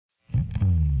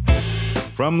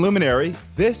From Luminary,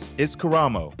 this is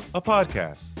Karamo, a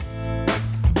podcast.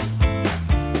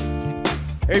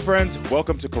 Hey friends,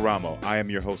 welcome to Karamo. I am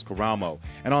your host, Karamo.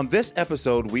 And on this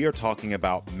episode, we are talking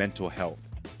about mental health,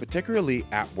 particularly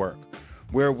at work,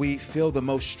 where we feel the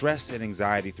most stress and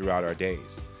anxiety throughout our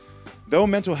days. Though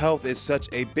mental health is such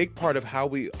a big part of how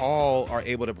we all are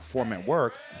able to perform at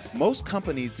work, most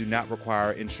companies do not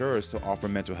require insurers to offer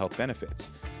mental health benefits.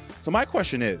 So my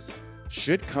question is,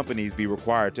 should companies be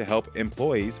required to help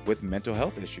employees with mental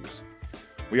health issues?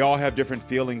 We all have different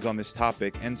feelings on this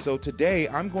topic, and so today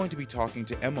I'm going to be talking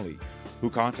to Emily, who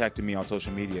contacted me on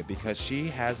social media because she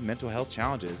has mental health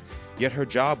challenges, yet her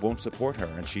job won't support her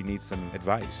and she needs some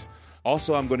advice.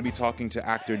 Also, I'm going to be talking to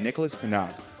actor Nicholas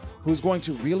Pinnock, who's going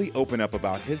to really open up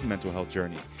about his mental health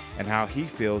journey and how he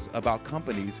feels about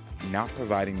companies not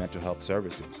providing mental health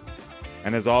services.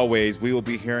 And as always, we will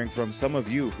be hearing from some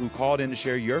of you who called in to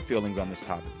share your feelings on this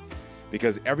topic,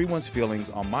 because everyone's feelings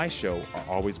on my show are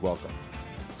always welcome.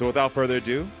 So without further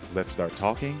ado, let's start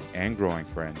talking and growing,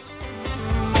 friends.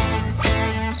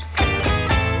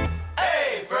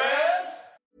 Hey, friends!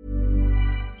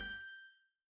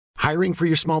 Hiring for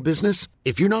your small business?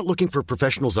 If you're not looking for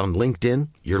professionals on LinkedIn,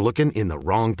 you're looking in the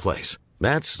wrong place.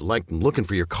 That's like looking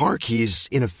for your car keys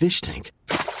in a fish tank.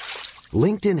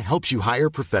 LinkedIn helps you hire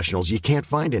professionals you can't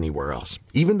find anywhere else,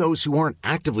 even those who aren't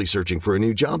actively searching for a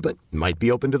new job but might be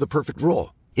open to the perfect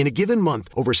role. In a given month,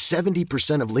 over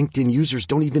 70% of LinkedIn users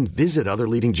don't even visit other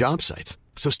leading job sites.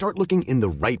 So start looking in the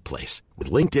right place. With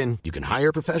LinkedIn, you can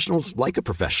hire professionals like a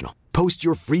professional. Post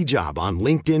your free job on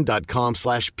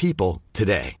linkedin.com/people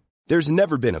today. There's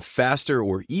never been a faster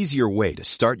or easier way to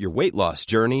start your weight loss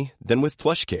journey than with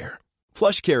PlushCare.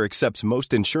 PlushCare accepts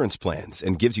most insurance plans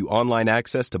and gives you online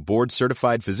access to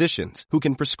board-certified physicians who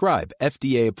can prescribe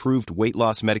FDA-approved weight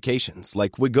loss medications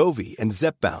like Wegovy and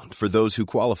Zepbound for those who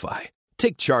qualify.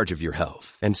 Take charge of your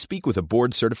health and speak with a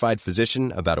board-certified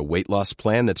physician about a weight loss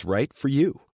plan that's right for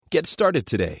you. Get started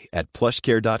today at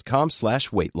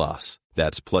plushcare.com/weight loss.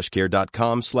 That's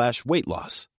plushcare.com/weight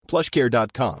loss.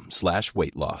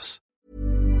 plushcare.com/weight loss.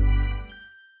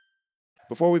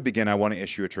 Before we begin, I want to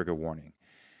issue a trigger warning.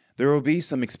 There will be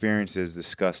some experiences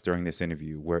discussed during this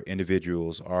interview where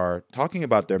individuals are talking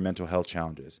about their mental health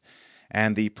challenges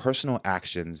and the personal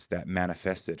actions that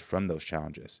manifested from those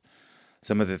challenges.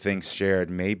 Some of the things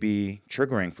shared may be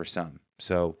triggering for some.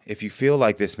 So if you feel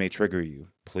like this may trigger you,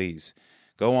 please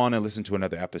go on and listen to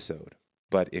another episode.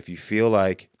 But if you feel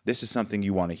like this is something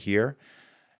you want to hear,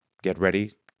 get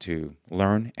ready to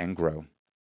learn and grow.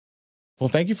 Well,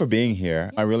 thank you for being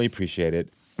here. I really appreciate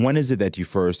it. When is it that you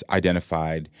first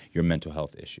identified your mental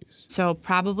health issues? So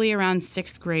probably around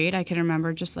 6th grade, I can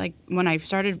remember just like when I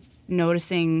started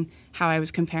noticing how I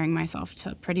was comparing myself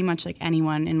to pretty much like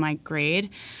anyone in my grade.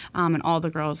 And all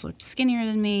the girls looked skinnier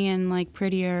than me and like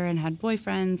prettier and had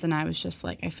boyfriends. And I was just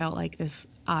like, I felt like this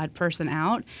odd person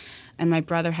out. And my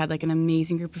brother had like an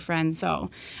amazing group of friends.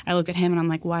 So I looked at him and I'm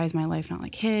like, why is my life not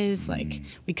like his? Like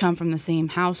we come from the same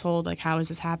household. Like how is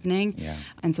this happening? Yeah.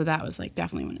 And so that was like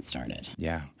definitely when it started.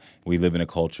 Yeah. We live in a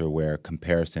culture where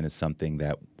comparison is something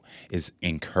that is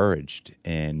encouraged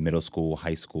in middle school,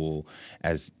 high school,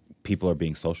 as people are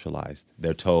being socialized.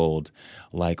 They're told,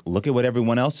 like, look at what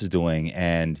everyone else is doing.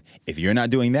 And if you're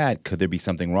not doing that, could there be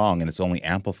something wrong? And it's only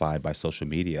amplified by social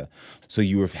media. So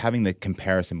you were having the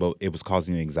comparison, but it was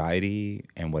causing you anxiety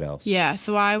and what else? Yeah.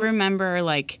 So I remember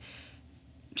like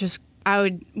just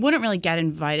wouldn't really get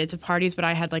invited to parties, but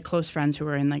I had like close friends who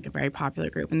were in like a very popular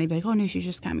group, and they'd be like, oh no, you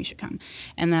should come.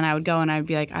 And then I would go and I'd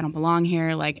be like, I don't belong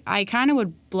here. Like I kind of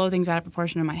would blow things out of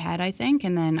proportion in my head, I think.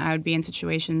 And then I would be in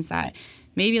situations that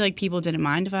maybe like people didn't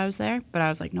mind if I was there, but I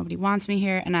was like, nobody wants me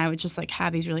here. And I would just like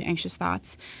have these really anxious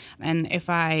thoughts. And if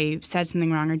I said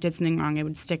something wrong or did something wrong, it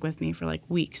would stick with me for like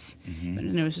weeks. Mm-hmm.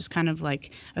 And it was just kind of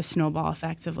like a snowball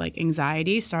effect of like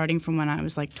anxiety starting from when I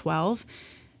was like 12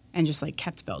 and just like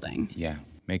kept building. Yeah,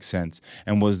 makes sense.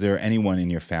 And was there anyone in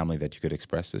your family that you could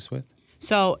express this with?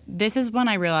 So this is when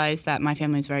I realized that my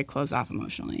family is very closed off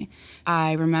emotionally.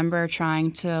 I remember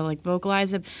trying to like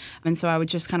vocalize it, and so I would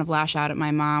just kind of lash out at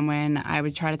my mom when I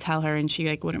would try to tell her, and she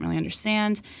like wouldn't really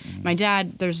understand. Mm-hmm. My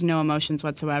dad, there's no emotions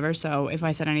whatsoever, so if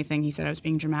I said anything, he said I was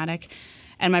being dramatic.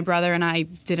 And my brother and I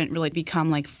didn't really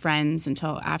become like friends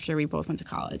until after we both went to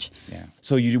college. Yeah.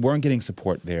 So you weren't getting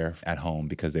support there at home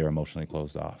because they were emotionally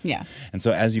closed off. Yeah. And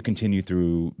so as you continued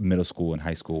through middle school and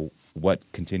high school, what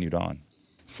continued on?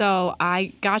 So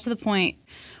I got to the point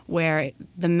where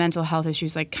the mental health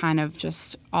issues like kind of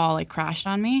just all like crashed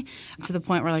on me to the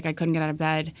point where like I couldn't get out of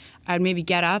bed. I would maybe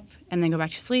get up and then go back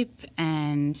to sleep,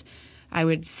 and I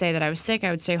would say that I was sick.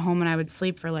 I would stay home and I would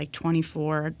sleep for like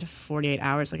 24 to 48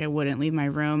 hours. Like I wouldn't leave my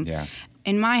room. Yeah.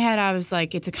 in my head, I was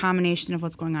like, it's a combination of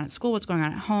what's going on at school, what's going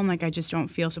on at home. Like, I just don't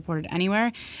feel supported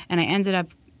anywhere. And I ended up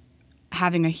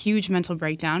having a huge mental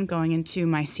breakdown going into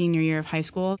my senior year of high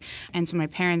school. And so my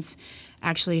parents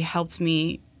actually helped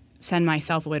me send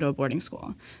myself away to a boarding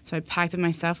school. So I packed up my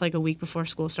stuff like a week before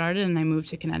school started, and I moved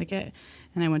to Connecticut,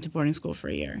 and I went to boarding school for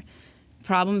a year.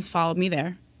 Problems followed me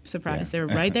there. Surprised. They were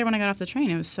right there when I got off the train.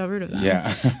 It was so rude of them.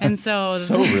 Yeah. And so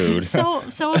So rude.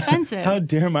 so offensive. How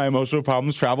dare my emotional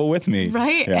problems travel with me?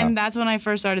 Right. Yeah. And that's when I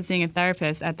first started seeing a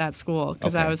therapist at that school,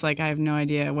 because I was like, I have no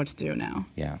idea what to do now.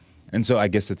 Yeah. And so I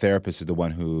guess the therapist is the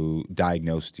one who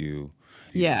diagnosed you.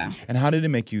 Yeah. And how did it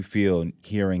make you feel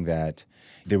hearing that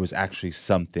there was actually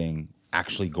something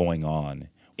actually going on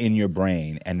in your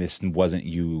brain and this wasn't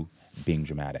you being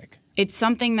dramatic? It's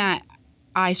something that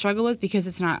I struggle with because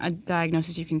it's not a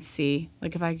diagnosis you can see.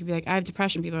 Like, if I could be like, I have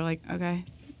depression, people are like, okay,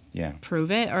 Yeah.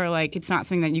 prove it. Or like, it's not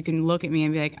something that you can look at me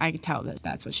and be like, I can tell that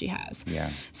that's what she has. Yeah.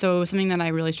 So it was something that I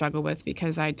really struggled with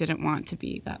because I didn't want to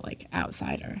be that like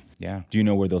outsider. Yeah. Do you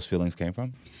know where those feelings came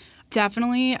from?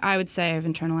 Definitely, I would say I've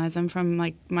internalized them from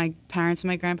like my parents and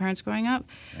my grandparents growing up.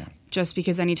 Yeah. Just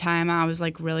because anytime I was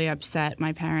like really upset,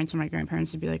 my parents or my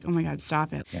grandparents would be like, oh my God,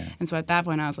 stop it. Yeah. And so at that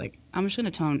point I was like, I'm just going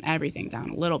to tone everything down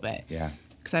a little bit. Yeah.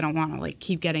 Because I don't want to like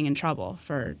keep getting in trouble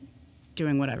for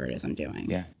doing whatever it is I'm doing.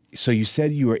 Yeah. So you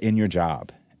said you were in your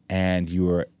job and you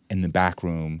were in the back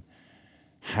room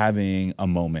having a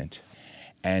moment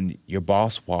and your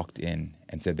boss walked in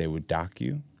and said they would dock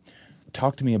you.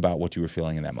 Talk to me about what you were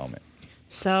feeling in that moment.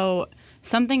 So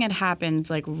something had happened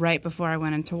like right before I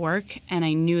went into work, and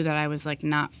I knew that I was like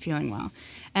not feeling well.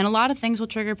 And a lot of things will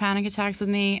trigger panic attacks with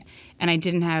me, and I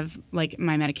didn't have like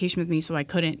my medication with me, so I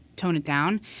couldn't tone it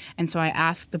down. And so I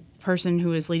asked the person who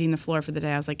was leading the floor for the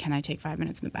day, I was like, can I take 5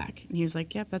 minutes in the back? And he was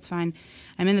like, yep, that's fine.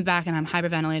 I'm in the back and I'm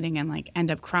hyperventilating and like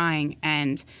end up crying,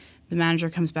 and the manager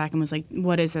comes back and was like,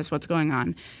 what is this? What's going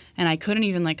on? And I couldn't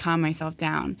even like calm myself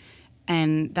down.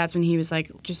 And that's when he was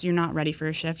like, just, you're not ready for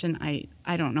a shift, and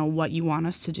I don't know what you want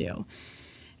us to do.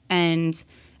 And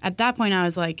at that point, I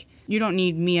was like, you don't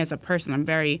need me as a person. I'm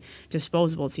very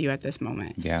disposable to you at this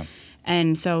moment. Yeah.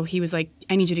 And so he was like,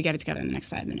 I need you to get it together in the next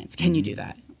 5 minutes. Can you do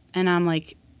that? And I'm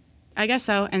like, I guess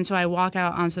so. And so I walk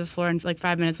out onto the floor, and like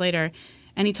 5 minutes later,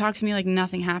 and he talks to me like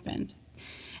nothing happened.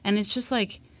 And it's just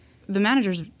like, the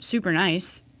manager's super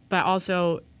nice, but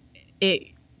also it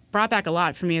brought back a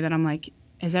lot for me that I'm like,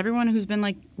 has everyone who's been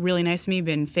like really nice to me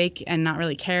been fake and not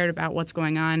really cared about what's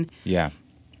going on? Yeah.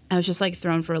 I was just like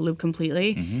thrown for a loop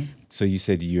completely. Mm-hmm. So you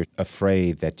said you're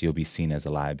afraid that you'll be seen as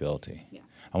a liability. Yeah.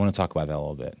 I want to talk about that a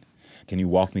little bit. Can you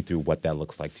walk me through what that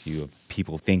looks like to you of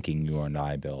people thinking you're a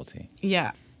liability?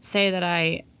 Yeah. Say that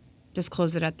I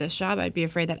disclosed it at this job, I'd be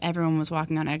afraid that everyone was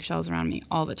walking on eggshells around me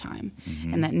all the time,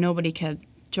 and that nobody could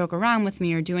joke around with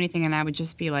me or do anything, and I would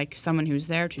just be like someone who's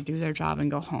there to do their job and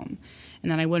go home.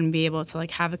 And then I wouldn't be able to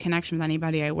like have a connection with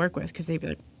anybody I work with, because they'd be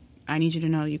like, I need you to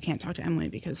know you can't talk to Emily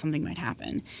because something might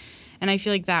happen. And I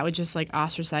feel like that would just like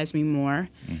ostracize me more,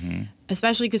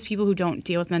 especially because people who don't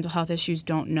deal with mental health issues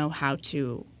don't know how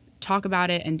to talk about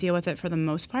it and deal with it for the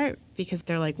most part, because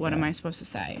they're like, what am I supposed to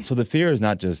say? So the fear is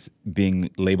not just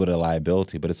being labeled a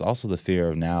liability, but it's also the fear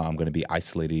of now I'm going to be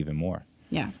isolated even more.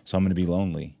 Yeah. So I'm going to be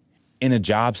lonely. In a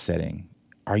job setting,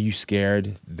 are you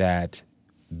scared that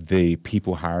the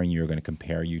people hiring you are going to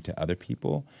compare you to other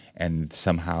people and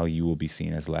somehow you will be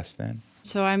seen as less than?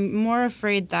 So I'm more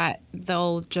afraid that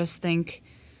they'll just think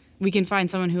we can find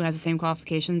someone who has the same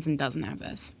qualifications and doesn't have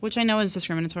this, which I know is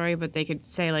discriminatory, but they could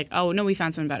say like, oh, no, we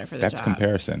found someone better for the job. That's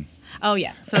comparison. Oh,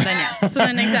 yeah. So then, yes. So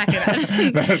then exactly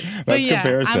that. That's but yeah,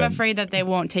 comparison. I'm afraid that they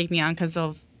won't take me on because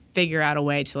they'll figure out a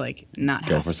way to like not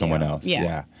Go have for to. someone else.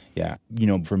 Yeah. Yeah. You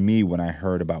know, for me, when I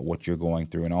heard about what you're going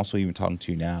through and also even talking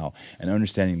to you now and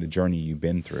understanding the journey you've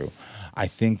been through, I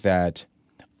think that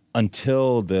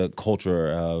until the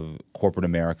culture of corporate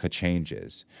America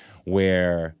changes,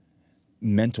 where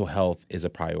mental health is a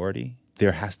priority,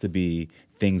 there has to be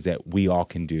things that we all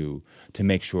can do to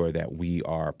make sure that we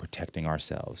are protecting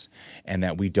ourselves and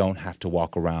that we don't have to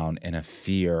walk around in a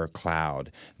fear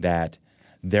cloud that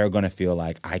they're going to feel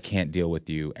like I can't deal with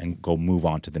you and go move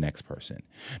on to the next person.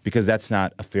 Because that's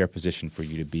not a fair position for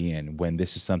you to be in when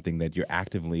this is something that you're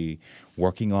actively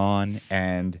working on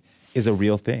and is a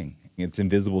real thing. It's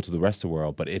invisible to the rest of the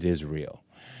world, but it is real.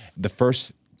 The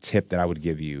first tip that I would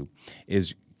give you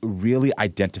is really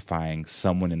identifying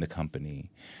someone in the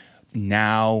company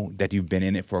now that you've been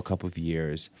in it for a couple of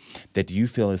years that you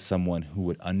feel is someone who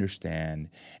would understand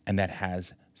and that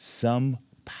has some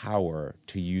power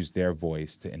to use their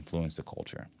voice to influence the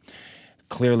culture.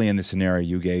 Clearly, in the scenario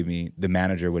you gave me, the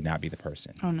manager would not be the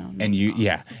person. Oh, no. And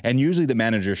usually the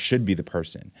manager should be the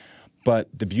person. But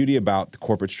the beauty about the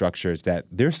corporate structure is that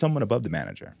there's someone above the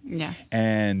manager. Yeah.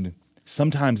 And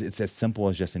sometimes it's as simple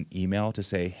as just an email to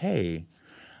say, hey,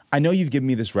 I know you've given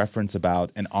me this reference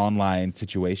about an online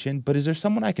situation, but is there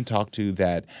someone I can talk to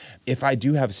that if I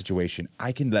do have a situation,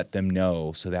 I can let them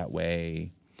know so that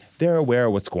way they're aware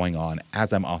of what's going on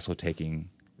as I'm also taking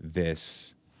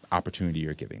this opportunity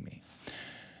you're giving me.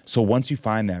 So once you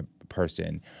find that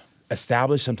person,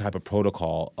 establish some type of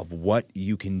protocol of what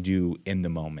you can do in the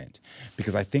moment.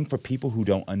 Because I think for people who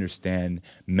don't understand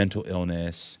mental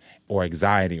illness or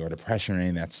anxiety or depression or any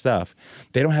of that stuff,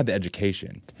 they don't have the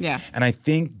education. Yeah. And I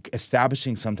think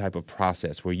establishing some type of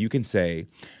process where you can say,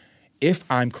 if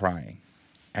I'm crying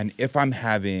and if I'm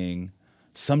having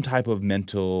some type of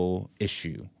mental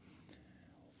issue,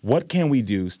 what can we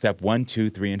do, step 1, 2,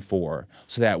 3, and 4,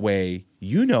 so that way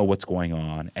you know what's going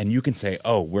on and you can say,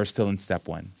 oh, we're still in step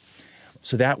 1.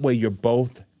 So that way you're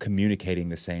both communicating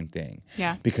the same thing.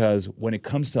 Yeah. Because when it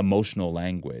comes to emotional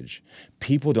language,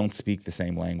 people don't speak the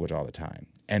same language all the time.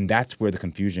 And that's where the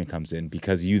confusion comes in,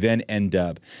 because you then end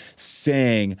up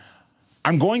saying,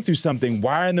 I'm going through something.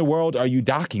 Why in the world are you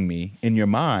docking me in your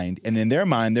mind? And in their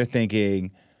mind, they're thinking,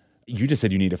 you just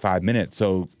said you needed 5 minutes,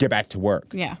 so get back to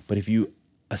work. Yeah. But if you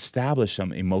establish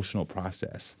some emotional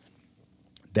process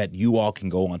that you all can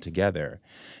go on together,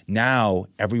 now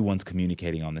everyone's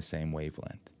communicating on the same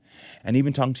wavelength. And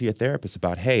even talking to your therapist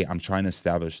about, hey, I'm trying to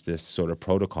establish this sort of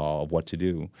protocol of what to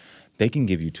do, they can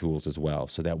give you tools as well.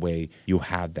 So that way you'll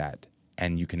have that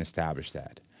and you can establish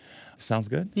that. Sounds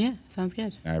good? Yeah, sounds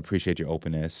good. I appreciate your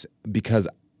openness, because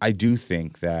I do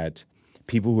think that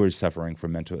people who are suffering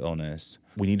from mental illness,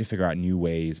 we need to figure out new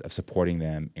ways of supporting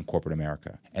them in corporate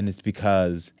America. And it's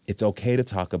because it's okay to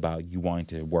talk about you wanting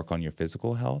to work on your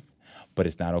physical health, but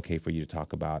it's not okay for you to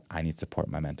talk about, I need support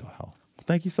in my mental health. Well,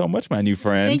 thank you so much, my new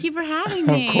friend. Thank you for having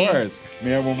me. Of course.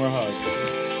 May I have one more hug?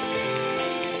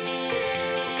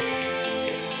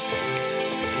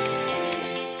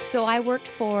 So I worked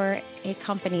for a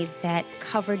company that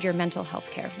covered your mental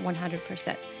health care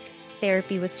 100%.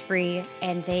 Therapy was free,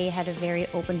 and they had a very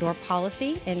open door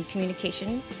policy and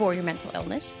communication for your mental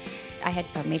illness. I had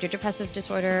a major depressive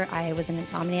disorder. I was an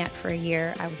insomniac for a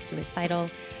year. I was suicidal.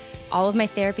 All of my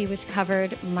therapy was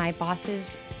covered. My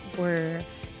bosses were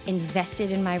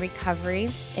invested in my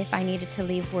recovery. If I needed to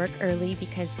leave work early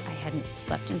because I hadn't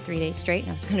slept in 3 days straight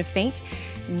and I was going to faint,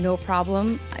 no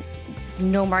problem.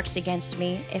 No marks against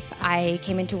me. If I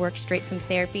came into work straight from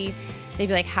therapy, they'd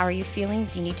be like, how are you feeling?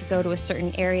 Do you need to go to a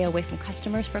certain area away from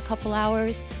customers for a couple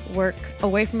hours? Work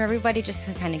away from everybody just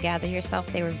to kind of gather yourself.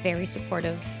 They were very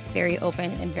supportive, very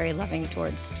open, and very loving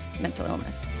towards mental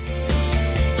illness.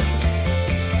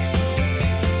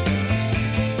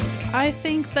 I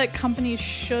think that companies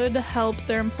should help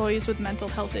their employees with mental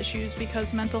health issues,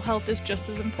 because mental health is just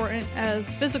as important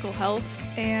as physical health,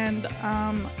 and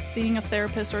seeing a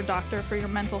therapist or doctor for your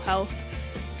mental health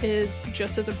is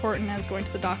just as important as going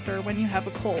to the doctor when you have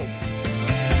a cold.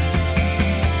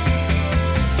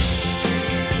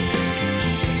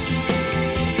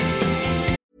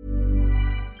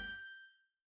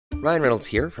 Ryan Reynolds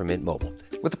here from Mint Mobile.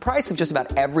 With the price of just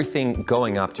about everything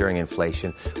going up during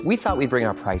inflation, we thought we'd bring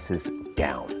our prices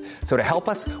down. So to help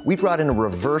us, we brought in a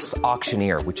reverse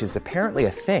auctioneer, which is apparently a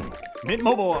thing. Mint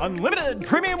Mobile Unlimited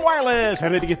Premium Wireless. How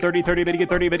to get 30, 30, bit to get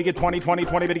 30, bit to get 20, 20,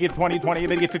 20, bit to get 20, 20,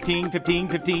 bit to get 15, 15,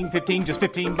 15, 15, just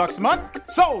 $15 a month?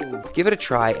 Sold! Give it a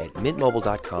try at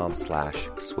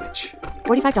mintmobile.com/switch.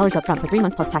 $45 up front for 3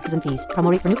 months plus taxes and fees.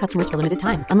 Promo rate for new customers for limited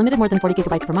time. Unlimited more than 40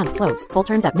 gigabytes per month. Slows full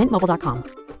terms at mintmobile.com.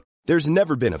 There's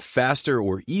never been a faster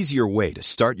or easier way to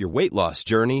start your weight loss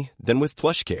journey than with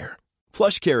PlushCare.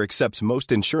 PlushCare accepts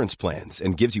most insurance plans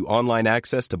and gives you online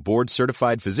access to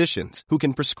board-certified physicians who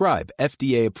can prescribe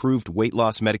FDA-approved weight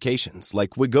loss medications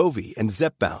like Wegovy and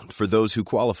Zepbound for those who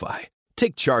qualify.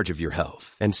 Take charge of your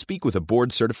health and speak with a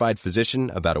board-certified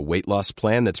physician about a weight loss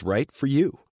plan that's right for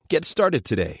you. Get started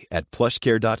today at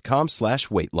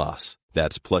plushcare.com/weight loss.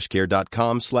 That's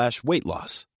plushcare.com/weight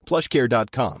loss.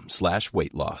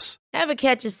 plushcare.com/weight loss. Ever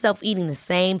catch yourself eating the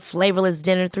same flavorless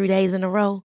dinner 3 days in a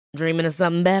row? Dreaming of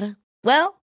something better?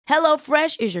 Well,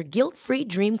 HelloFresh is your guilt-free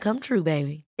dream come true,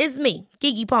 baby. It's me,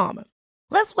 Keke Palmer.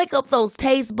 Let's wake up those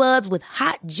taste buds with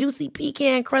hot, juicy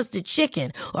pecan-crusted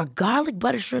chicken or garlic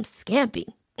butter shrimp scampi.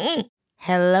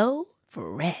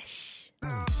 HelloFresh.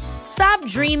 Stop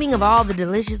dreaming of all the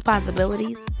delicious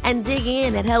possibilities and dig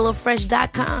in at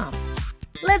HelloFresh.com.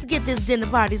 Let's get this dinner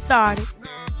party started.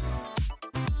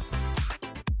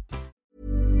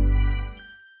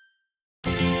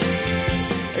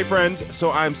 Hey friends,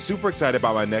 so I'm super excited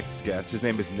about my next guest. His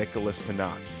name is Nicholas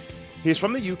Pinnock. He's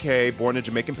from the UK, born to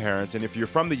Jamaican parents, and if you're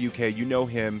from the UK, you know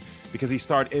him because he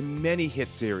starred in many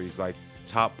hit series like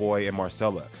Top Boy and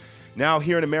Marcella. Now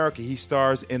here in America, he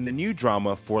stars in the new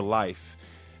drama For Life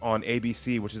on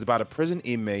ABC, which is about a prison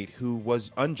inmate who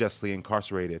was unjustly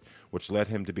incarcerated, which led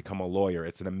him to become a lawyer.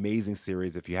 It's an amazing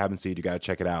series. If you haven't seen it, you got to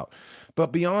check it out.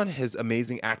 But beyond his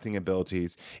amazing acting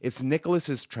abilities, it's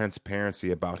Nicholas's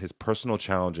transparency about his personal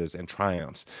challenges and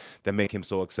triumphs that make him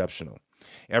so exceptional.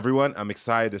 Everyone, I'm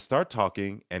excited to start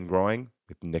talking and growing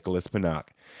with Nicholas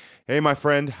Pinnock. Hey, my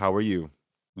friend, how are you?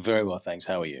 Very well, thanks.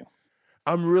 How are you?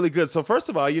 I'm really good. So first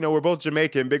of all, we're both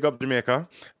Jamaican. Big up Jamaica.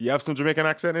 You have some Jamaican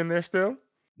accent in there still?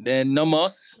 Then no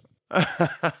más.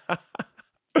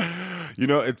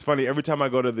 It's funny. Every time I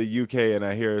go to the UK and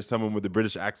I hear someone with a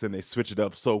British accent, they switch it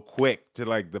up so quick to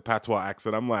like the patois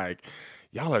accent. I'm like,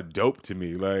 y'all are dope to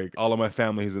me. Like all of my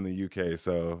family is in the UK.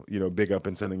 So, big up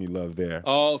and sending you love there.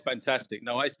 Oh, fantastic.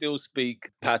 No, I still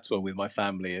speak patois with my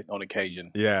family on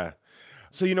occasion. Yeah.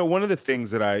 So, one of the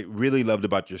things that I really loved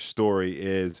about your story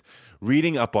is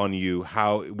reading up on you,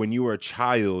 how when you were a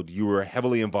child, you were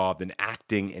heavily involved in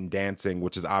acting and dancing,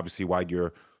 which is obviously why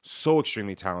you're so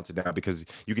extremely talented now, because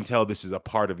you can tell this is a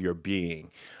part of your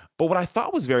being. But what I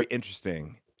thought was very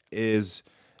interesting is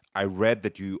I read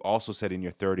that you also said in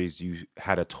your 30s you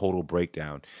had a total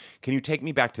breakdown. Can you take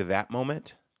me back to that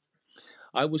moment?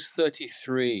 I was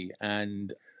 33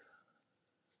 and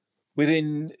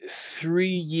within 3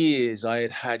 years, I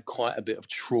had quite a bit of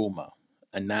trauma,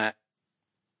 and that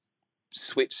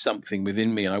switched something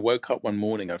within me. And I woke up one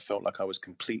morning, I felt like I was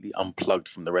completely unplugged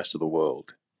from the rest of the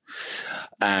world.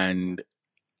 And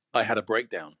I had a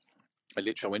breakdown. I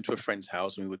went to a friend's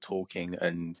house and we were talking,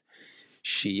 and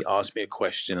she asked me a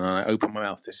question, and I opened my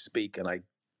mouth to speak, and I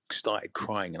started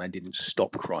crying, and I didn't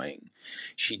stop crying.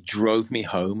 She drove me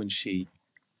home, and she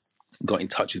got in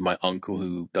touch with my uncle,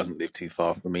 who doesn't live too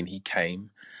far from me, and he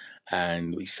came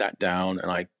and we sat down, and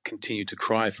I continued to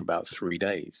cry for about 3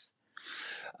 days.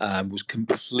 Was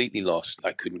completely lost.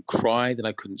 I couldn't cry, then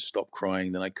I couldn't stop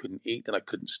crying, then I couldn't eat, then I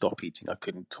couldn't stop eating. I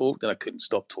couldn't talk, then I couldn't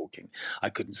stop talking. I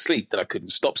couldn't sleep, then I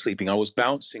couldn't stop sleeping. I was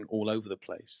bouncing all over the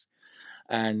place.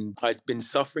 And I'd been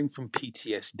suffering from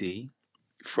PTSD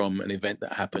from an event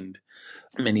that happened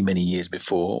many, many years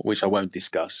before, which I won't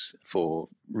discuss for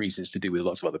reasons to do with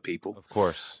lots of other people. Of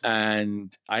course.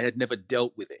 And I had never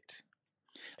dealt with it.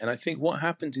 And I think what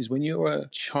happens is when you're a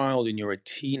child and you're a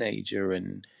teenager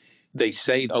and they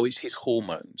say, oh, it's his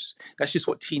hormones. That's just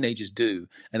what teenagers do.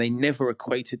 And they never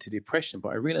equate it to depression.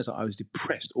 But I realized that I was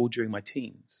depressed all during my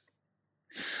teens.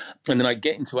 And then I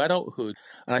get into adulthood.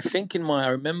 And I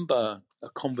remember a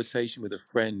conversation with a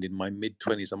friend in my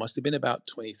mid-20s. I must have been about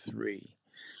 23.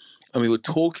 And we were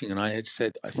talking, and I had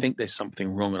said, I think there's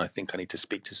something wrong, and I think I need to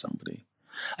speak to somebody.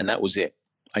 And that was it.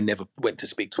 I never went to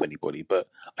speak to anybody, but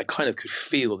I kind of could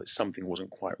feel that something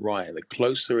wasn't quite right. And the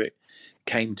closer it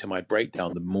came to my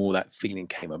breakdown, the more that feeling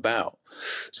came about.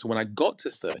 So when I got to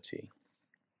 30,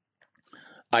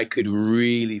 I could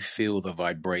really feel the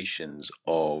vibrations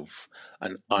of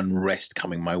an unrest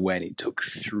coming my way. And it took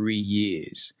 3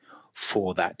 years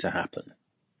for that to happen.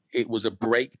 It was a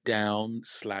breakdown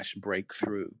 /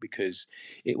 breakthrough, because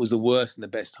it was the worst and the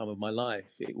best time of my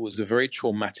life. It was a very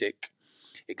traumatic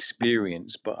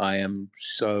experience, but I am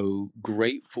so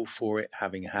grateful for it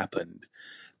having happened,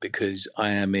 because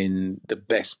I am in the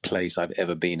best place I've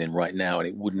ever been in right now, and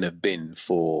it wouldn't have been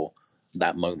for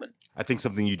that moment. I think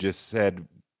something you just said,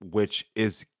 which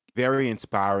is very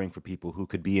inspiring for people who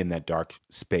could be in that dark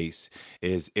space,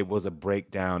 is it was a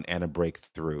breakdown and a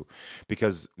breakthrough.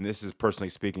 Because this is personally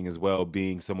speaking as well,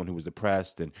 being someone who was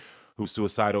depressed and who's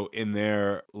suicidal in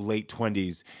their late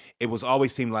 20s, it was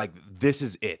always seemed like this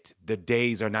is it. The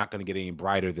days are not going to get any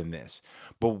brighter than this.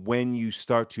 But when you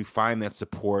start to find that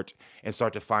support and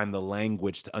start to find the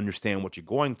language to understand what you're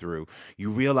going through,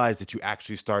 you realize that you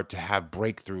actually start to have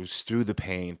breakthroughs through the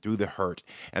pain, through the hurt,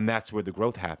 and that's where the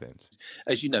growth happens.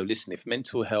 As you know, listen, if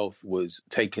mental health was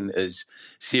taken as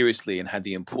seriously and had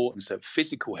the importance that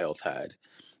physical health had,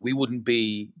 we wouldn't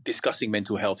be discussing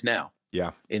mental health now.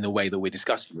 Yeah. In the way that we're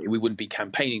discussing it. We wouldn't be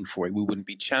campaigning for it. We wouldn't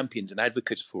be champions and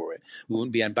advocates for it. We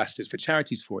wouldn't be ambassadors for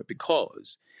charities for it,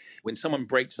 because when someone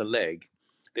breaks a leg,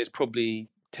 there's probably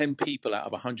 10 people out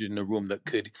of 100 in a room that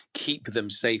could keep them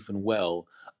safe and well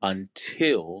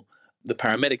until the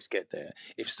paramedics get there.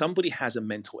 If somebody has a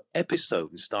mental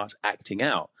episode and starts acting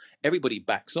out, everybody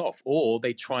backs off, or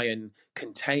they try and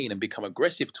contain and become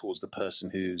aggressive towards the person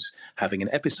who's having an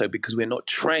episode, because we're not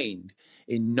trained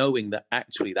in knowing that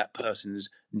actually that person's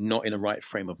not in a right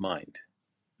frame of mind.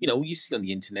 You know, you see on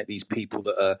the internet these people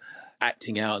that are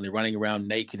acting out and they're running around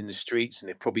naked in the streets and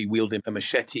they've probably wielded a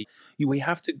machete. We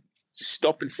have to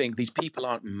stop and think, these people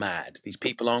aren't mad. These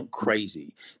people aren't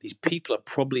crazy. These people are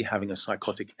probably having a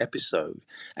psychotic episode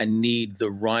and need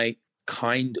the right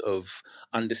kind of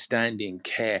understanding,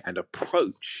 care, and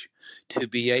approach to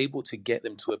be able to get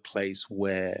them to a place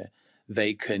where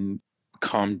they can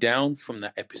calm down from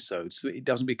that episode so it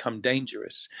doesn't become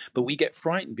dangerous. But we get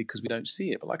frightened because we don't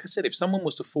see it. But like I said, if someone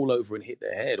was to fall over and hit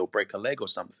their head or break a leg or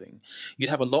something,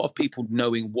 you'd have a lot of people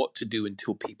knowing what to do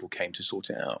until people came to sort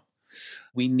it out.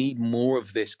 We need more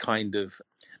of this kind of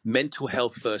mental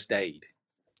health first aid.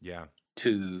 Yeah.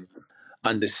 To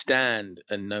understand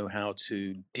and know how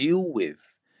to deal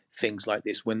with things like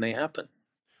this when they happen.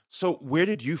 So where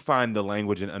did you find the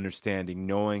language and understanding,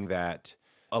 knowing that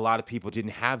a lot of people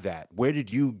didn't have that? Where did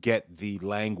you get the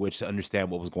language to understand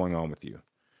what was going on with you?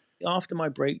 After my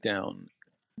breakdown,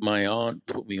 my aunt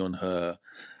put me on her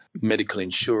medical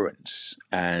insurance,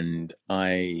 and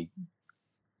I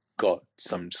got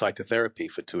some psychotherapy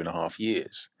for 2.5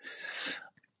 years.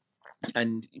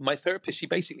 And my therapist, she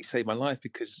basically saved my life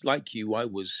because, like you, I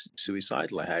was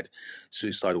suicidal. I had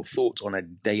suicidal thoughts on a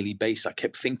daily basis. I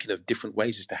kept thinking of different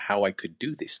ways as to how I could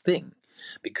do this thing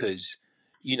because,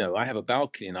 you know, I have a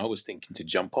balcony and I was thinking to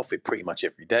jump off it pretty much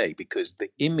every day because the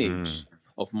image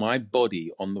of my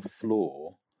body on the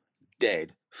floor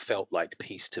dead felt like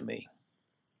peace to me.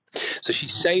 So she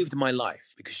saved my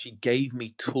life because she gave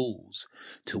me tools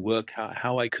to work out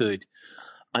how I could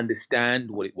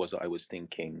understand what it was that I was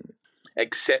thinking,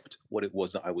 accept what it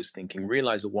was that I was thinking,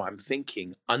 realize that what I'm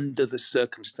thinking under the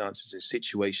circumstances and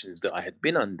situations that I had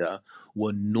been under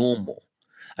were normal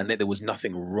and that there was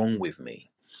nothing wrong with me.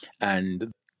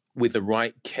 And with the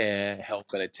right care, help,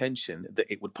 and attention, that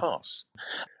it would pass.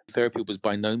 Therapy was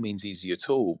by no means easy at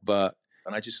all,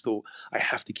 and I just thought, I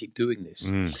have to keep doing this.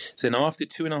 So then after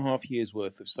 2.5 years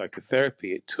worth of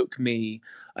psychotherapy, it took me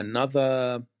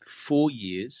another 4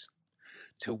 years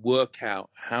to work out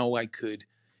how I could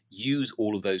use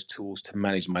all of those tools to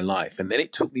manage my life. And then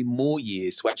it took me more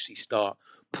years to actually start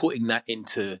putting that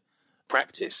into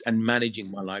practice and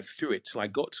managing my life through it till I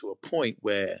got to a point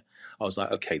where I was like,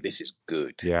 okay, this is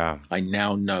good. Yeah. I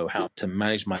now know how to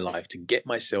manage my life, to get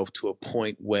myself to a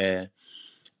point where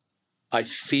I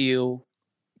feel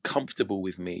comfortable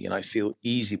with me and I feel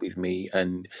easy with me.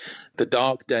 And the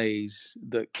dark days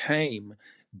that came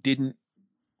didn't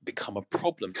become a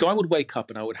problem. So I would wake up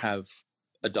and I would have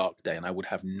a dark day and I would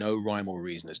have no rhyme or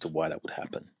reason as to why that would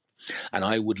happen. And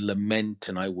I would lament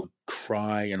and I would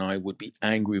cry and I would be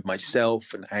angry with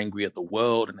myself and angry at the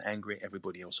world and angry at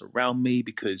everybody else around me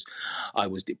because I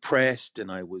was depressed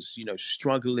and I was,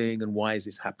 struggling, and why is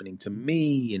this happening to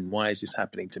me? And why is this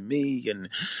happening to me? And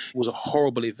it was a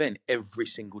horrible event every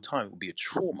single time. It would be a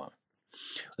trauma.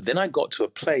 Then I got to a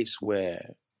place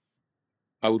where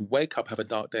I would wake up, have a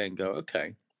dark day and go,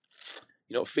 okay,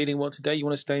 you're not feeling well today? You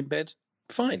want to stay in bed?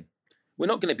 Fine. We're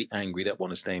not going to be angry that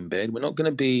want to stay in bed. We're not going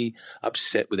to be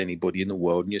upset with anybody in the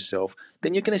world and yourself.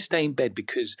 Then you're going to stay in bed,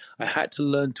 because I had to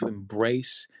learn to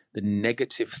embrace the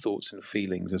negative thoughts and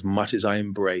feelings as much as I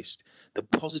embraced the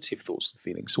positive thoughts and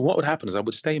feelings. So what would happen is I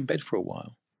would stay in bed for a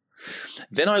while.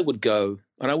 Then I would go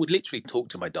and I would literally talk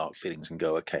to my dark feelings and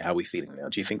go, okay, how are we feeling now?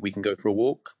 Do you think we can go for a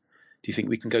walk? Do you think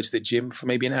we can go to the gym for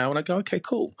maybe an hour? And I go, okay,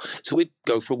 cool. So we'd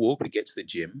go for a walk, we'd get to the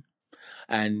gym.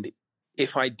 And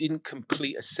if I didn't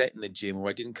complete a set in the gym or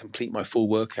I didn't complete my full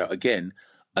workout again,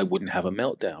 I wouldn't have a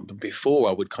meltdown. But before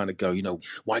I would kind of go,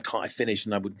 why can't I finish?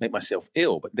 And I would make myself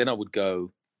ill. But then I would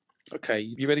go, okay,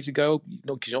 you ready to go?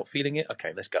 Because you're not feeling it?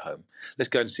 Okay, let's go home. Let's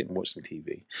go and sit and watch some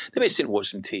TV. Then I sit and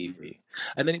watch some TV.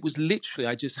 And then it was literally,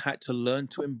 I just had to learn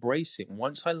to embrace it. And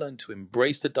once I learned to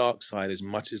embrace the dark side as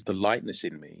much as the lightness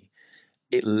in me,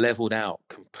 it leveled out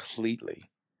completely.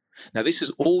 Now, this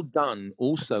is all done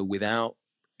also without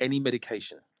any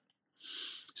medication.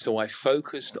 So I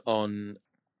focused on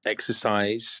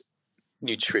exercise,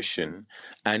 nutrition,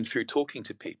 and through talking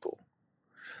to people,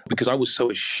 because I was so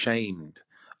ashamed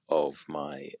of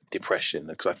my depression,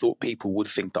 because I thought people would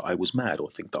think that I was mad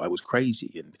or think that I was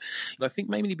crazy. And I think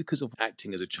mainly because of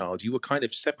acting as a child, you were kind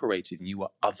of separated and you were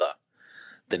other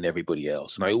than everybody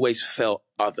else. And I always felt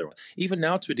other. Even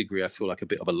now, to a degree, I feel like a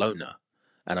bit of a loner,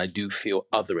 and I do feel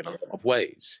other in a lot of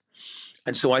ways.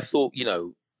 And so I thought,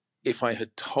 if I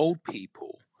had told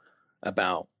people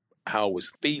about how I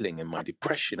was feeling and my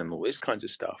depression and all this kinds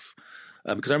of stuff,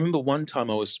 because I remember one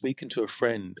time I was speaking to a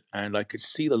friend and I could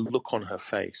see the look on her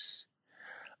face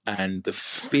and the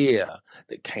fear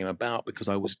that came about because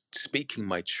I was speaking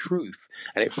my truth,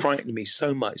 and it frightened me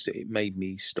so much that it made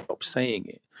me stop saying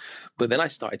it. But then I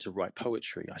started to write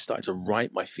poetry. I started to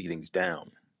write my feelings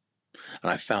down.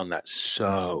 And I found that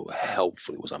so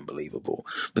helpful. It was unbelievable.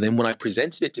 But then when I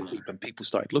presented it to people and people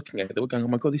started looking at it, they were going, oh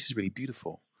my God, this is really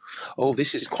beautiful. Oh,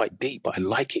 this is quite deep, but I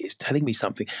like it. It's telling me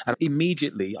something. And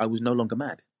immediately I was no longer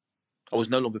mad. I was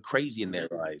no longer crazy in their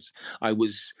eyes. I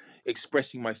was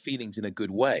expressing my feelings in a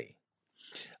good way.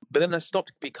 But then I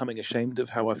stopped becoming ashamed of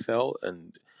how I felt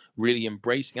and really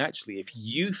embracing, actually, if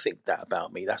you think that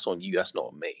about me, that's on you, that's not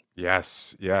on me.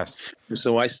 Yes, yes.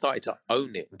 So I started to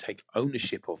own it and take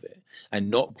ownership of it and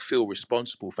not feel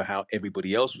responsible for how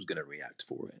everybody else was going to react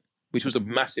for it, which was a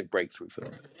massive breakthrough for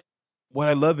me. What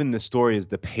I love in this story is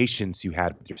the patience you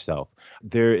had with yourself.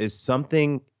 There is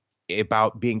something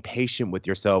about being patient with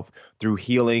yourself through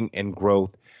healing and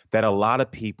growth that a lot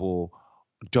of people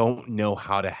don't know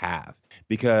how to have,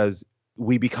 because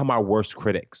we become our worst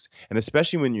critics. And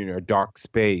especially when you're in a dark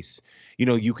space,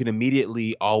 you can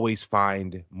immediately always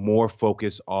find more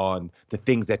focus on the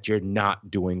things that you're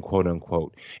not doing, quote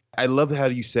unquote. I love how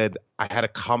you said, I had a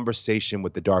conversation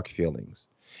with the dark feelings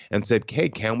and said, hey,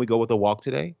 can we go with a walk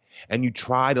today? And you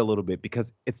tried a little bit,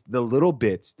 because it's the little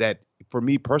bits that, for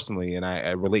me personally, and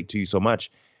I relate to you so much,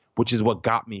 which is what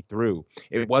got me through.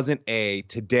 It wasn't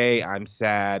today I'm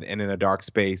sad and in a dark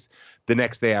space, the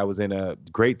next day I was in a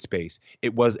great space.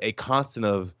 It was a constant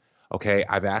of, okay,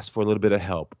 I've asked for a little bit of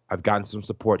help. I've gotten some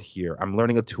support here. I'm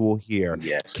learning a tool here.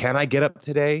 Yes. Can I get up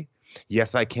today?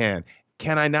 Yes, I can.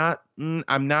 Can I not?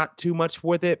 I'm not too much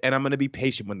with it, and I'm going to be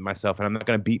patient with myself, and I'm not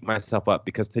going to beat myself up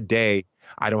because today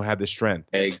I don't have the strength.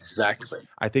 Exactly.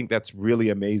 I think that's really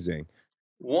amazing.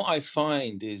 What I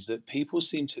find is that people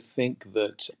seem to think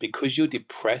that because you're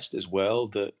depressed as well,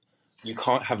 that you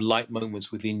can't have light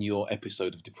moments within your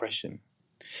episode of depression.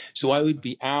 So I would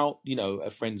be out, a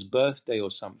friend's birthday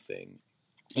or something,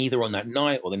 either on that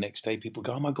night or the next day. People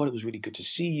go, oh my God, it was really good to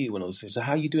see you. And I say, so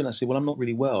how are you doing? I say, well, I'm not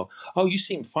really well. Oh, you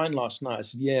seemed fine last night. I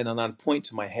said, yeah. And I'd point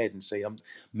to my head and say, I'm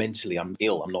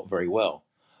ill. I'm not very well.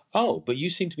 Oh, but you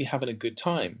seem to be having a good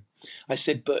time. I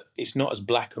said, but it's not as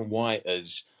black and white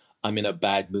as I'm in a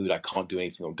bad mood, I can't do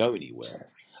anything or go anywhere.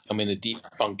 I'm in a deep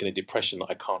funk and a depression that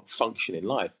I can't function in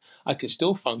life. I can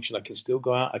still function, I can still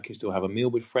go out, I can still have a meal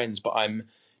with friends, but I'm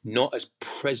not as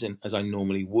present as I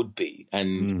normally would be.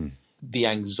 And the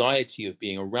anxiety of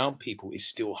being around people is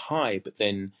still high, but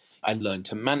then I learned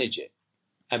to manage it.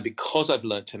 And because I've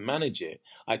learned to manage it,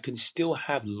 I can still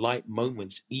have light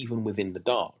moments even within the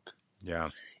dark. Yeah.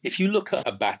 If you look at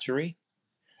a battery,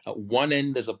 at one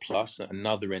end there's a plus, at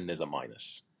another end there's a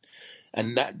minus.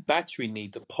 And that battery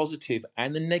needs a positive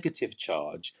and a negative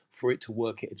charge for it to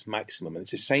work at its maximum. And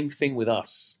it's the same thing with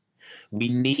us. We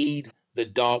need the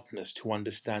darkness to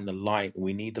understand the light.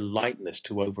 We need the lightness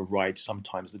to override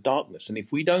sometimes the darkness. And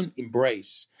if we don't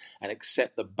embrace and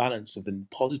accept the balance of the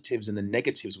positives and the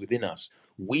negatives within us,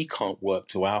 we can't work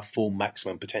to our full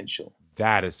maximum potential.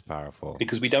 That is powerful.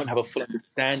 Because we don't have a full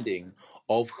understanding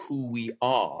of who we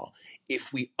are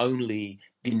if we only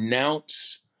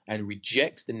denounce and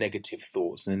reject the negative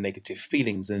thoughts and the negative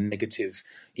feelings and negative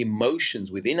emotions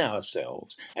within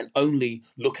ourselves and only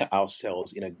look at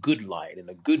ourselves in a good light, in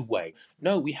a good way.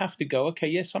 No, we have to go, okay,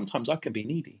 yes, sometimes I can be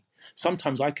needy.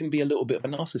 Sometimes I can be a little bit of a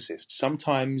narcissist.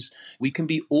 Sometimes we can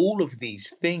be all of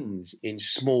these things in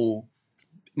small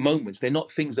moments. They're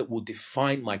not things that will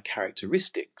define my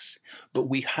characteristics, but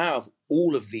we have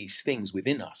all of these things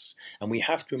within us and we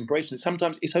have to embrace them.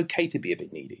 Sometimes it's okay to be a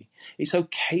bit needy. It's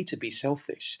okay to be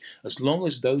selfish, as long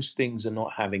as those things are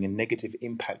not having a negative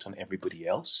impact on everybody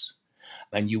else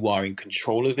and you are in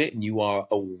control of it and you are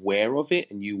aware of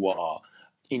it and you are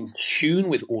in tune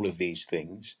with all of these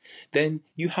things. Then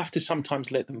you have to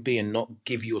sometimes let them be and not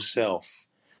give yourself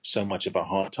so much of a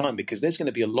hard time, because there's going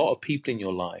to be a lot of people in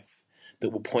your life that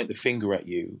will point the finger at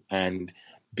you and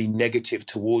be negative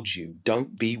towards you.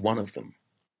 Don't be one of them.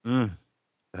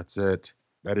 That's it.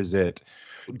 That is it.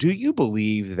 Do you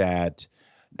believe that,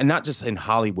 and not just in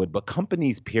Hollywood, but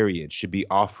companies, period, should be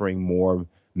offering more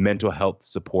mental health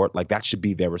support? Like that should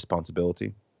be their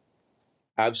responsibility?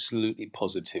 Absolutely,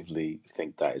 positively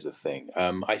think that is a thing.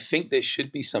 I think there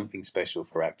should be something special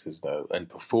for actors, though, and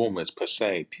performers per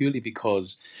se, purely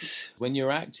because when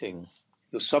you're acting,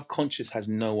 your subconscious has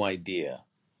no idea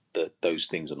that those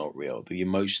things are not real. The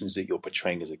emotions that you're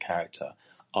portraying as a character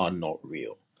are not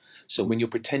real. So when you're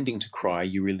pretending to cry,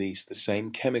 you release the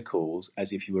same chemicals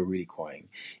as if you were really crying.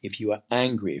 If you are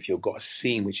angry, if you've got a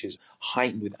scene which is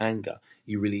heightened with anger,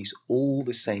 you release all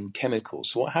the same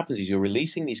chemicals. So what happens is you're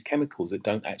releasing these chemicals that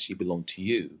don't actually belong to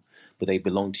you, but they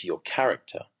belong to your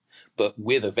character. But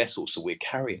we're the vessel, so we're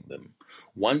carrying them.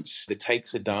 Once the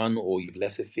takes are done or you've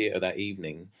left the theatre that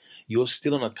evening, you're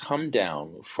still on a come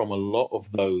down from a lot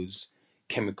of those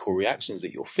chemical reactions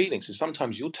that you're feeling. So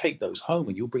sometimes you'll take those home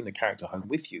and you'll bring the character home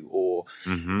with you, or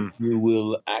you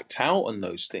will act out on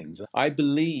those things. I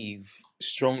believe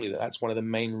strongly that that's one of the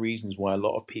main reasons why a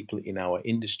lot of people in our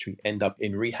industry end up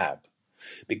in rehab,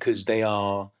 because they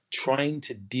are trying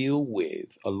to deal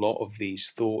with a lot of these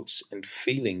thoughts and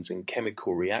feelings and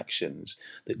chemical reactions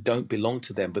that don't belong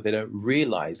to them, but they don't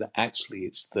realize that actually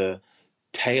it's the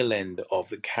tail end of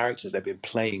the characters they've been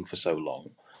playing for so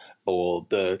long, or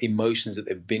the emotions that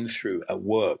they've been through at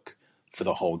work for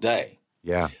the whole day.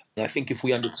 Yeah. And I think if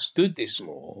we understood this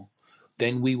more,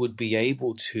 then we would be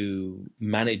able to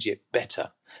manage it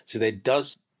better. So there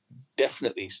does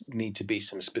definitely need to be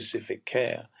some specific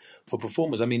care for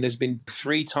performers. I mean, there's been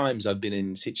 3 times I've been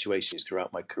in situations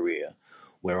throughout my career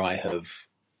where I have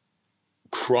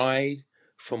cried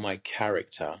for my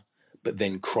character, but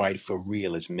then cried for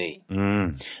real as me.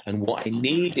 And what I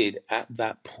needed at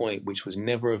that point, which was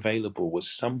never available, was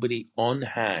somebody on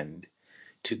hand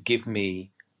to give me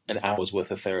an hour's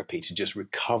worth of therapy to just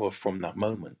recover from that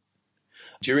moment.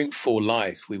 During For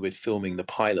Life, we were filming the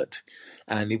pilot,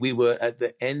 and we were at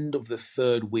the end of the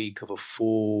 3rd week of a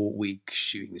 4-week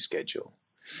shooting schedule.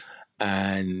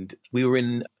 And we were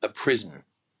in a prison.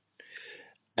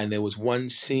 And there was one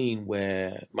scene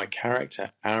where my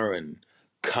character, Aaron,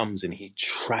 comes and he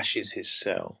trashes his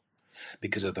cell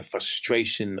because of the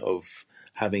frustration of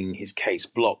having his case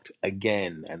blocked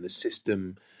again, and the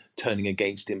system turning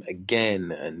against him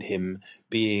again, and him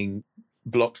being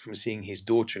blocked from seeing his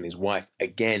daughter and his wife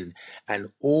again,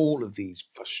 and all of these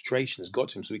frustrations got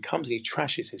to him. So he comes and he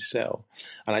trashes his cell.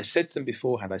 And I said to them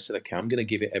beforehand, I said, okay, I'm going to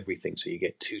give it everything, so you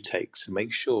get 2 takes. So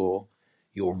make sure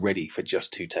you're ready for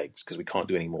just 2 takes, because we can't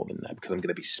do any more than that, because I'm going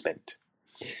to be spent.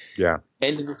 Yeah.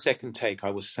 End of the 2nd take, I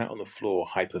was sat on the floor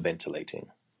hyperventilating.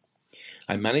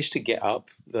 I managed to get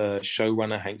up. The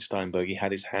showrunner, Hank Steinberg, he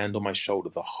had his hand on my shoulder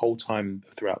the whole time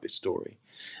throughout this story.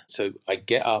 So I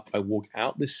get up, I walk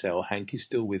out the cell, Hank is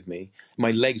still with me.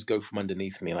 My legs go from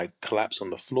underneath me and I collapse on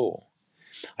the floor.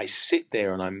 I sit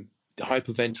there and I'm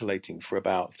hyperventilating for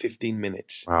about 15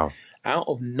 minutes. Wow. Out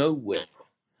of nowhere,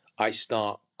 I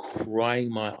start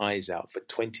crying my eyes out for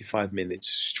 25 minutes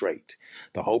straight.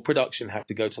 The whole production had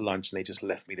to go to lunch and they just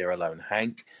left me there alone.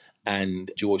 Hank and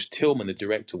George Tillman, the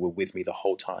director, were with me the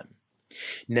whole time.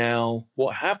 Now,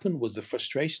 what happened was the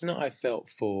frustration that I felt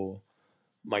for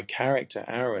my character,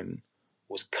 Aaron,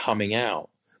 was coming out,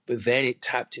 but then it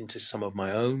tapped into some of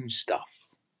my own stuff.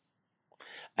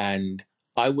 And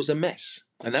I was a mess.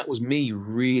 And that was me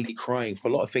really crying for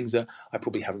a lot of things that I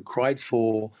probably haven't cried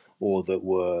for, or that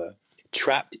were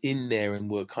trapped in there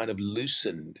and were kind of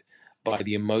loosened by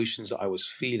the emotions that I was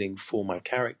feeling for my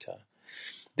character.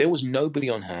 There was nobody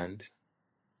on hand.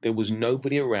 There was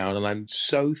nobody around. And I'm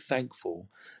so thankful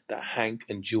that Hank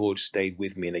and George stayed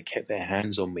with me and they kept their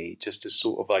hands on me, just as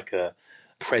sort of like a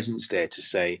presence there to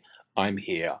say, I'm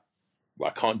here. I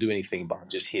can't do anything, but I'm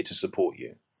just here to support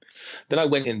you. Then I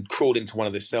went and crawled into one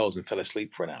of the cells and fell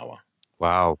asleep for an hour.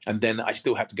 Wow. And then I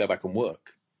still had to go back and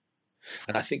work.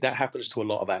 And I think that happens to a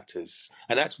lot of actors.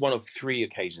 And that's one of 3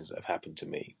 occasions that have happened to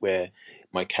me, where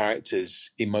my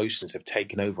character's emotions have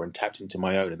taken over and tapped into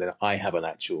my own, and then I have an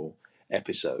actual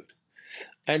episode.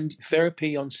 And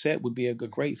therapy on set would be a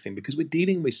great thing, because we're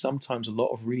dealing with sometimes a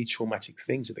lot of really traumatic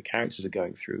things that the characters are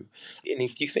going through. And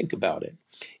if you think about it,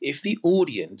 if the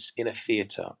audience in a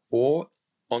theatre or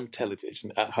on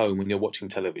television, at home when you're watching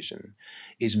television,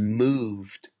 is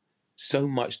moved so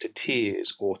much to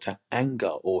tears or to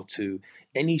anger or to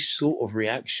any sort of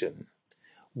reaction,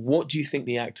 what do you think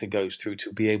the actor goes through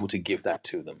to be able to give that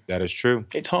to them? That is true.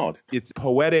 It's hard. It's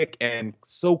poetic and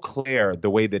so clear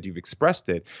the way that you've expressed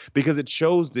it, because it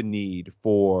shows the need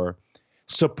for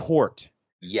support.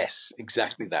 Yes,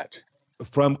 exactly that.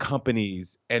 From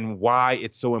companies, and why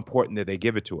it's so important that they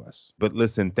give it to us. But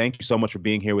listen, thank you so much for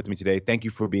being here with me today. Thank you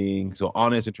for being so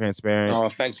honest and transparent. Oh,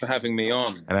 thanks for having me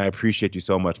on. And I appreciate you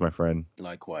so much, my friend.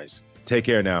 Likewise. Take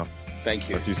care now. Thank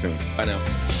you. Talk to you soon. Bye now.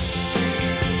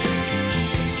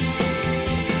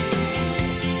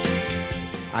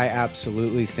 I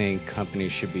absolutely think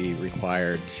companies should be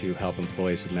required to help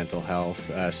employees with mental health,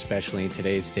 especially in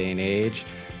today's day and age.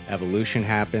 Evolution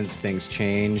happens, things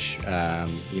change,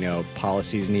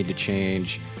 policies need to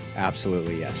change.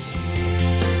 Absolutely, yes.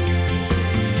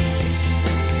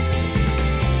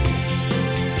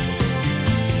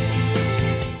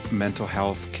 Mental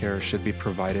health care should be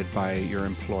provided by your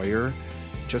employer,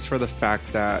 just for the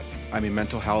fact that,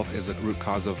 mental health is a root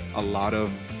cause of a lot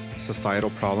of societal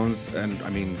problems. And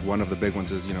one of the big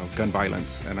ones is, gun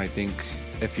violence. And I think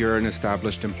if you're an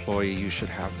established employee, you should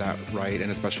have that right.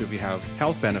 And especially if you have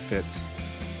health benefits,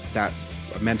 that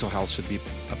mental health should be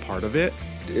a part of it.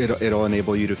 it'll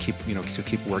enable you to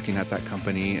keep working at that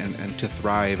company and to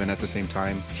thrive, and at the same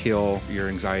time heal your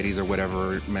anxieties or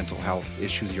whatever mental health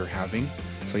issues you're having.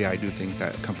 So yeah, I do think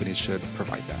that companies should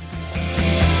provide that.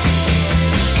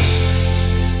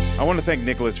 I want to thank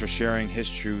Nicholas for sharing his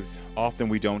truth. Often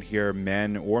we don't hear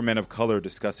men or men of color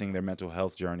discussing their mental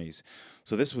health journeys,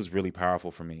 so this was really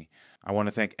powerful for me. I want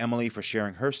to thank Emily for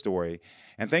sharing her story,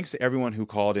 and thanks to everyone who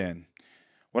called in.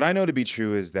 What I know to be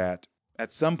true is that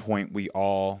at some point we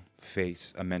all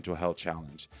face a mental health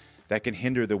challenge that can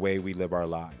hinder the way we live our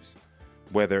lives,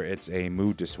 whether it's a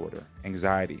mood disorder,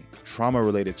 anxiety,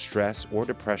 trauma-related stress, or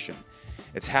depression.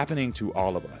 It's happening to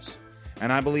all of us.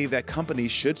 And I believe that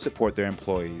companies should support their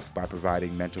employees by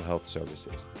providing mental health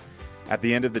services. At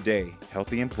the end of the day,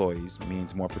 healthy employees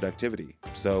means more productivity.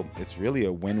 So it's really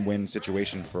a win-win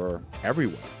situation for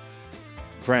everyone.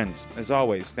 Friends, as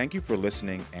always, thank you for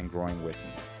listening and growing with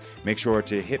me. Make sure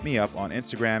to hit me up on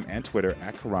Instagram and Twitter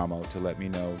at Karamo to let me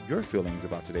know your feelings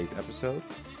about today's episode.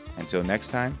 Until next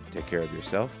time, take care of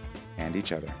yourself and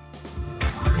each other.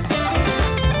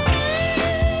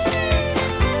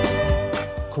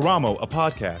 Karamo, a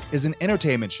podcast, is an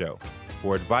entertainment show.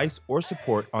 For advice or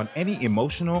support on any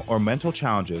emotional or mental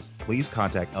challenges, please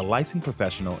contact a licensed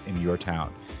professional in your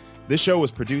town. This show was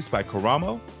produced by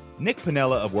Karamo, Nick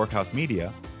Pinella of Workhouse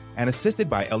Media, and assisted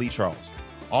by Ellie Charles.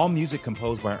 All music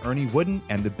composed by Ernie Wooden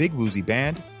and the Big Woozy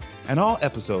Band, and all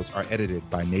episodes are edited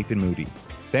by Nathan Moody.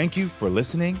 Thank you for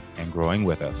listening and growing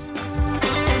with us.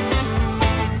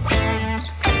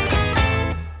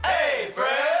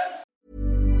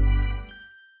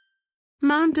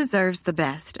 Mom deserves the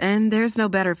best, and there's no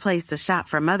better place to shop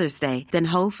for Mother's Day than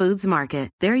Whole Foods Market.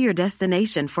 They're your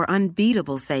destination for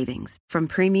unbeatable savings, from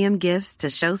premium gifts to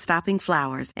show-stopping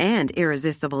flowers and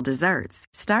irresistible desserts.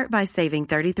 Start by saving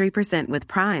 33% with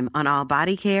Prime on all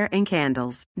body care and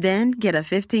candles. Then get a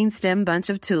 15-stem bunch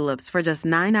of tulips for just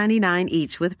 $9.99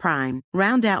 each with Prime.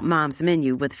 Round out Mom's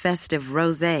menu with festive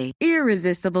rosé,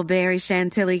 irresistible berry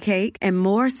chantilly cake, and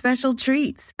more special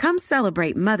treats. Come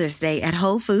celebrate Mother's Day at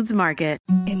Whole Foods Market.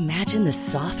 Imagine the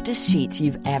softest sheets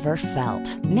you've ever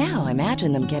felt. Now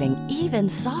imagine them getting even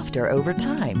softer over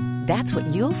time. That's what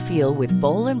you'll feel with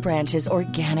Boll & Branch's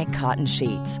organic cotton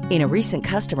sheets. In a recent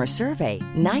customer survey,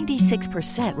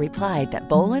 96% replied that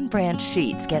Boll & Branch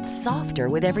sheets get softer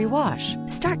with every wash.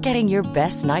 Start getting your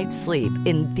best night's sleep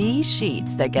in these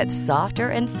sheets that get softer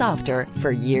and softer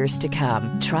for years to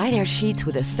come. Try their sheets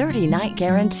with a 30-night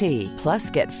guarantee. Plus,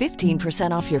 get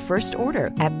 15% off your first order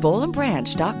at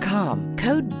bollandbranch.com.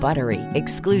 Code BUTTERY.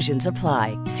 Exclusions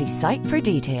apply. See site for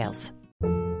details.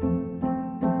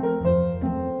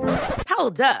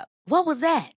 Hold up. What was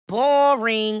that?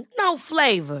 Boring. No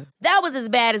flavor. That was as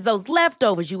bad as those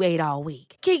leftovers you ate all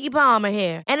week. Keke Palmer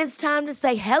here. And it's time to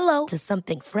say hello to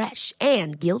something fresh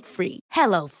and guilt-free.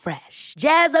 Hello Fresh.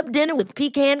 Jazz up dinner with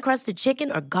pecan-crusted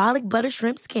chicken or garlic butter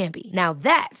shrimp scampi. Now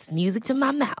that's music to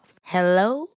my mouth.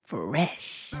 Hello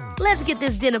Fresh. Let's get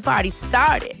this dinner party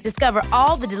started. Discover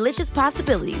all the delicious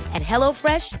possibilities at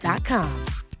HelloFresh.com.